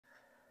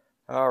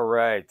All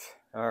right.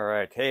 All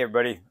right. Hey,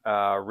 everybody.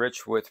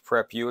 Rich with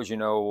Prep U. As you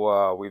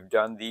know, we've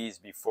done these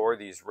before,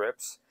 these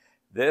rips.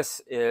 This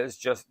is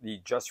just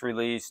the just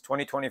released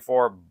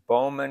 2024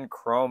 Bowman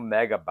Chrome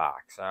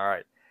Megabox. All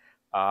right.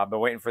 I've been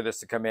waiting for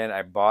this to come in.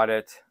 I bought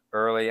it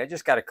early. I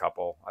just got a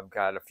couple. I've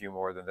got a few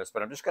more than this,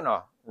 but I'm just going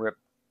to rip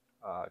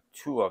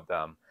two of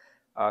them.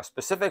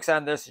 Specifics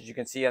on this, as you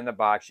can see on the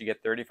box, you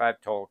get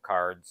 35 total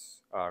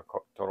cards,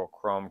 total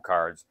Chrome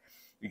cards.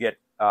 You get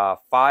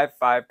five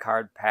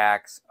card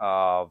packs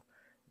of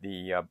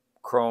the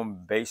Chrome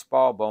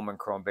Baseball, Bowman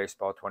Chrome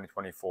Baseball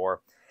 2024.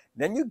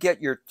 Then you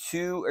get your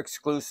two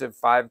exclusive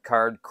 5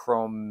 card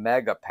Chrome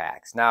Mega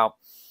Packs. Now,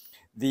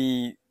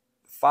 the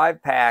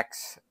 5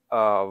 packs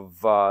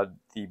of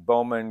the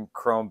Bowman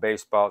Chrome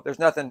Baseball, there's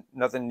nothing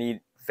neat,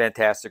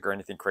 fantastic, or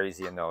anything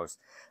crazy in those.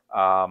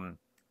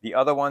 The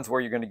other ones where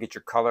you're going to get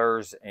your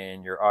colors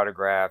and your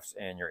autographs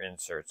and your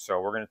inserts.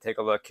 So we're going to take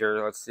a look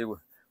here. Let's see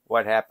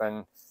what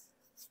happened,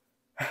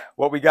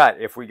 what we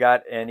got, if we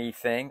got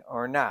anything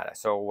or not.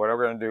 So what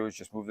we're going to do is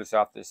just move this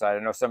off to the side. I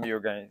know some of you are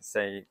going to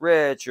say,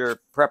 Rich, you're a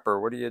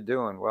prepper. What are you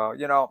doing? Well,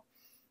 you know,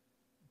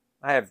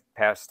 I have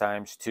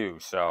pastimes too.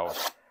 So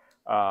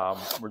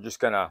we're just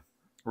going to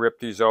rip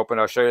these open.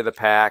 I'll show you the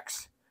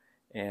packs,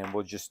 and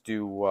we'll just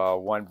do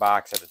one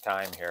box at a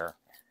time here.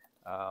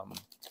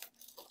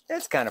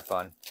 It's kind of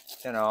fun.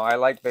 You know, I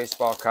like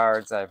baseball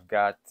cards. I've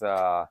got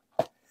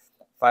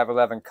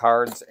 511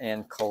 Cards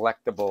and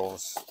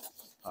Collectables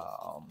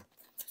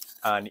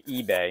on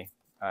eBay.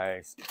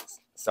 I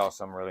sell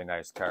some really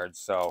nice cards.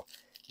 So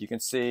you can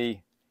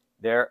see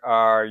there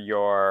are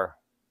your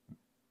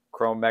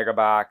Chrome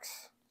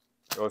Megabox.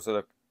 Those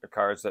are the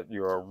cards that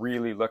you're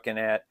really looking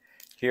at.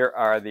 Here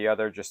are the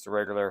other, just the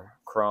regular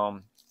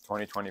Chrome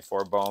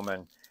 2024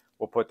 Bowman.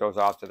 We'll put those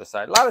off to the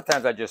side. A lot of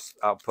times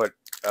I'll put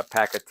a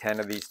pack of 10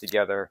 of these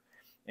together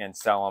and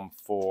sell them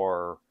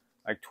for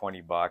like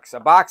 20 bucks. A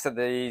box of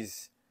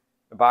these,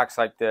 a box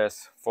like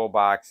this, full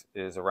box,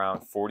 is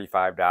around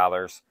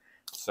 $45.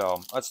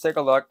 So let's take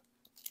a look,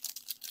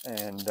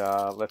 and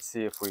let's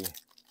see if we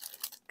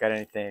got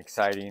anything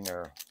exciting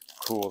or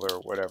cool or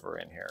whatever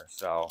in here.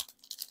 So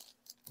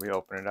we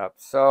open it up.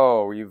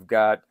 So you've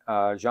got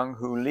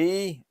Jung-Hoo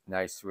Lee.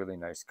 Nice, really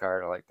nice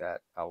card. I like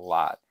that a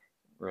lot.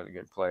 Really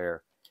good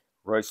player.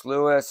 Royce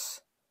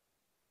Lewis.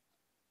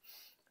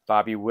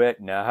 Bobby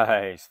Witt.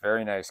 Nice.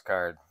 Very nice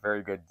card.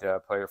 Very good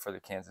player for the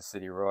Kansas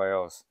City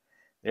Royals.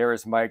 There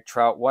is Mike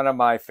Trout. One of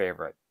my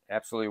favorite.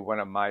 Absolutely one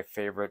of my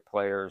favorite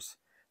players.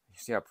 You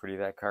see how pretty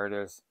that card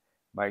is?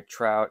 Mike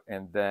Trout.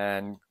 And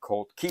then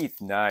Colt Keith.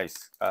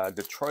 Nice.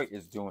 Detroit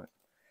is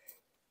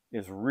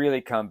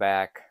really come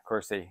back. Of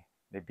course, they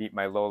beat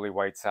my lowly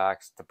White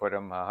Sox to put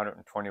them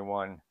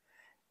 121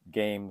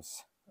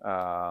 games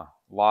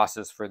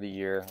losses for the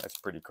year. That's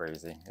pretty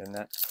crazy, isn't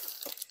it?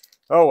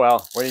 Oh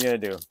well, what are you gonna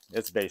do?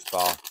 It's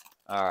baseball.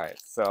 All right,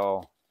 so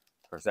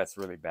of course that's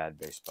really bad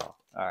baseball.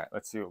 All right,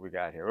 let's see what we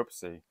got here.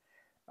 Oopsie.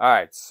 All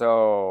right,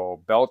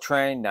 so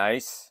Beltran,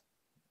 nice,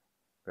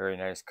 very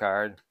nice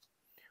card.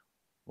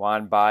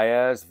 Juan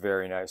Baez,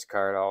 very nice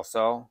card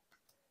also.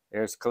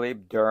 There's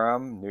Caleb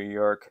Durham, New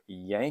York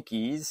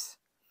Yankees.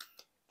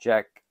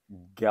 Jack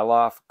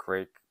Geloff,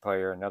 great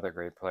player, another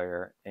great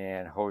player.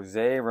 And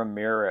Jose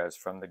Ramirez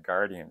from the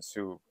Guardians,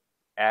 who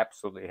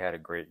absolutely had a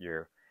great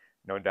year.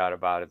 No doubt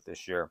about it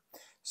this year.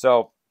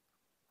 So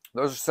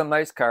those are some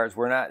nice cards.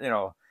 We're not, you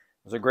know,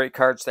 those are great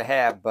cards to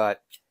have,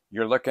 but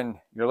you're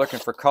looking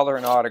for color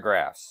and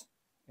autographs.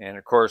 And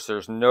of course,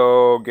 there's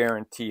no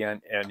guarantee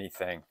on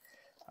anything.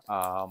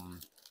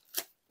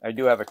 I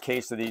do have a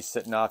case of these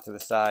sitting off to the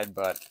side,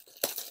 but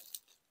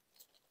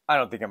I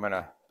don't think I'm going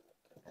to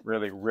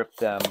really rip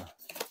them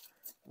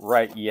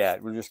right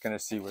yet. We're just going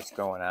to see what's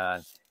going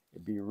on.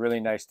 It'd be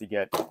really nice to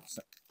get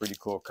some pretty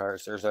cool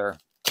cards. There's our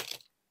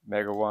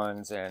mega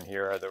ones, and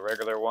here are the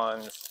regular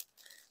ones,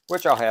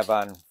 which I'll have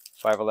on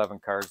 511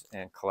 Cards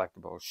and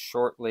Collectables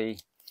shortly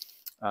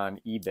on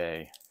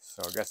eBay.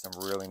 So I got some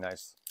really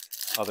nice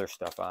other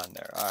stuff on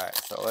there. All right,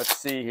 so let's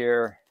see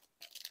here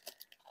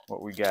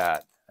what we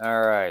got.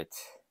 All right,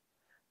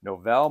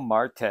 Noel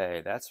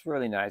Marte. That's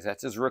really nice.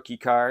 That's his rookie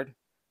card.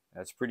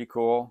 That's pretty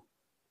cool.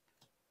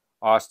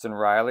 Austin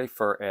Riley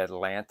for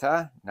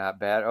Atlanta. Not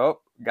bad.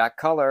 Oh, got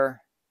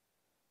color.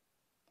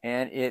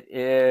 And it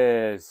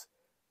is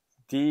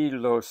De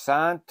Los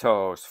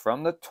Santos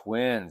from the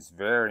Twins.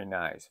 Very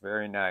nice.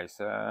 Very nice.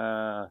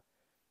 That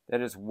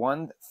is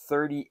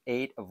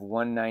 138 of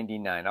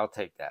 199. I'll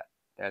take that.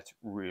 That's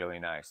really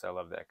nice. I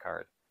love that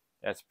card.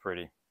 That's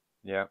pretty.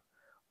 Yeah.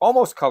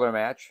 Almost color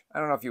match. I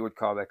don't know if you would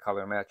call that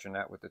color match or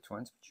not with the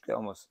Twins, but you could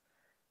almost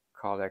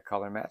call that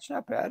color match.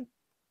 Not bad.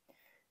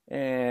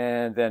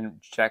 And then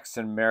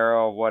Jackson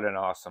Merrill, what an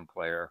awesome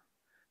player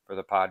for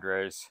the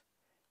Padres.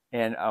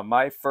 And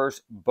my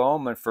first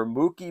Bowman for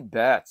Mookie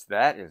Betts.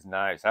 That is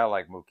nice. I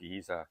like Mookie.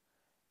 He's an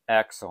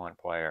excellent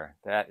player.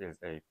 That is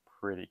a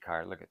pretty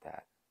card. Look at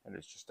that. That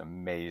is just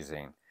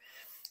amazing.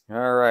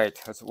 All right,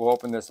 we'll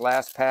open this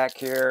last pack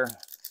here.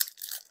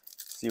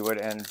 See what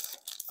ends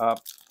up.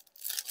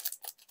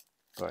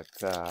 But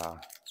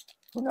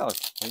Who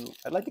knows?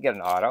 I'd like to get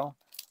an auto.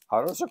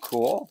 Autos are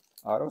cool.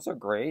 Autos are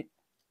great.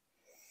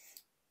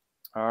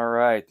 All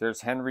right,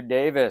 there's Henry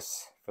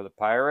Davis for the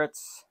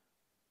Pirates.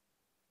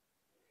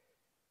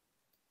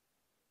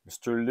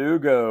 Mr.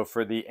 Lugo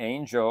for the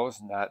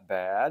Angels, not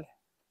bad.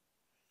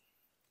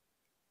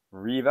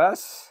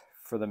 Rivas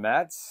for the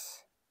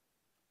Mets.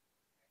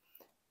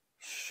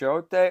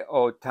 Shohei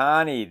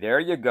Ohtani, there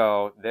you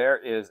go. There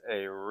is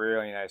a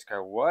really nice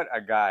card. What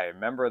a guy.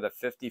 Member of the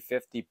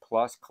 50-50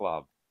 Plus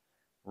Club.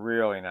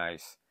 Really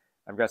nice.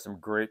 I've got some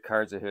great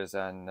cards of his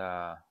on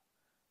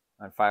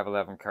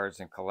 511 Cards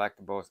and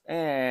Collectables.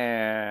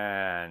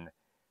 And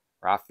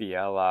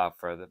Rafaela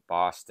for the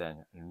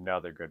Boston,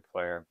 another good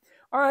player.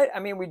 All right, I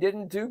mean, we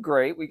didn't do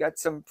great. We got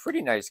some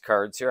pretty nice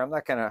cards here.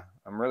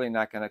 I'm really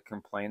not gonna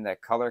complain.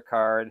 That color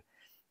card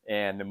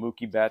and the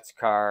Mookie Betts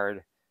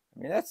card. I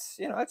mean, that's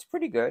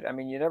pretty good. I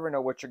mean, you never know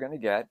what you're gonna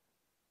get,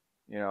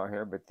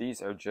 here. But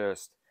these are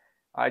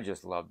I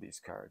just love these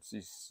cards.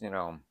 These,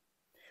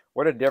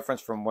 what a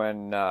difference from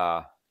when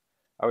I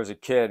was a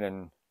kid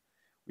and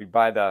we'd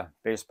buy the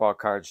baseball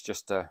cards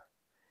just to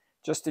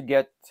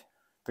get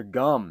the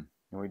gum,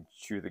 and we'd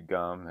chew the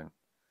gum. And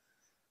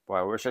boy,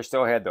 I wish I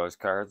still had those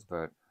cards,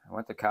 but I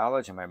went to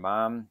college and my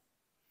mom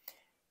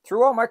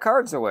threw all my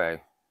cards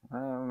away.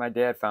 My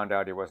dad found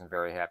out he wasn't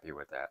very happy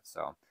with that.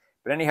 So,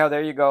 but anyhow,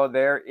 there you go.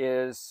 There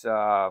is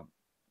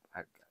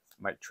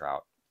Mike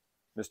Trout,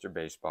 Mr.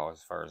 Baseball,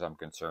 as far as I'm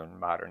concerned.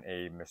 Modern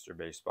age, Mr.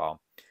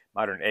 Baseball.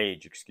 Modern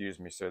age, excuse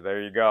me. So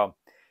there you go.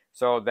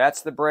 So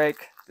that's the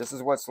break. This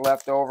is what's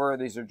left over.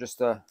 These are just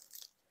the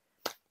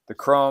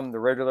Chrome, the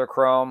regular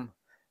Chrome.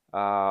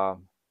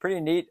 Pretty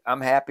neat.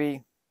 I'm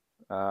happy.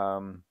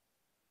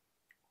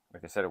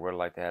 Like I said, I would have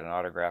liked to have an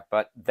autograph,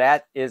 but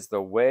that is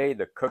the way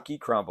the cookie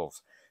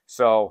crumbles.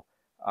 So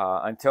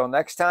until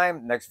next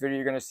time, next video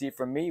you're going to see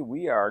from me,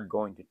 we are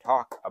going to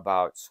talk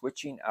about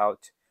switching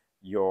out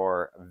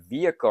your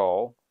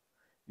vehicle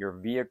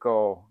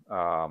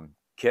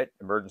kit,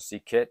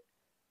 emergency kit,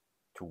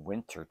 to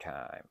winter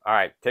time. All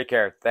right, take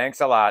care.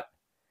 Thanks a lot.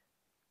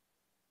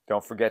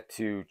 Don't forget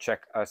to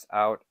check us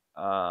out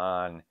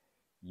on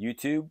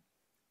YouTube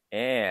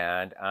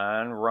and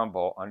on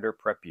Rumble under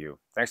PrepU.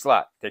 Thanks a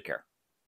lot. Take care.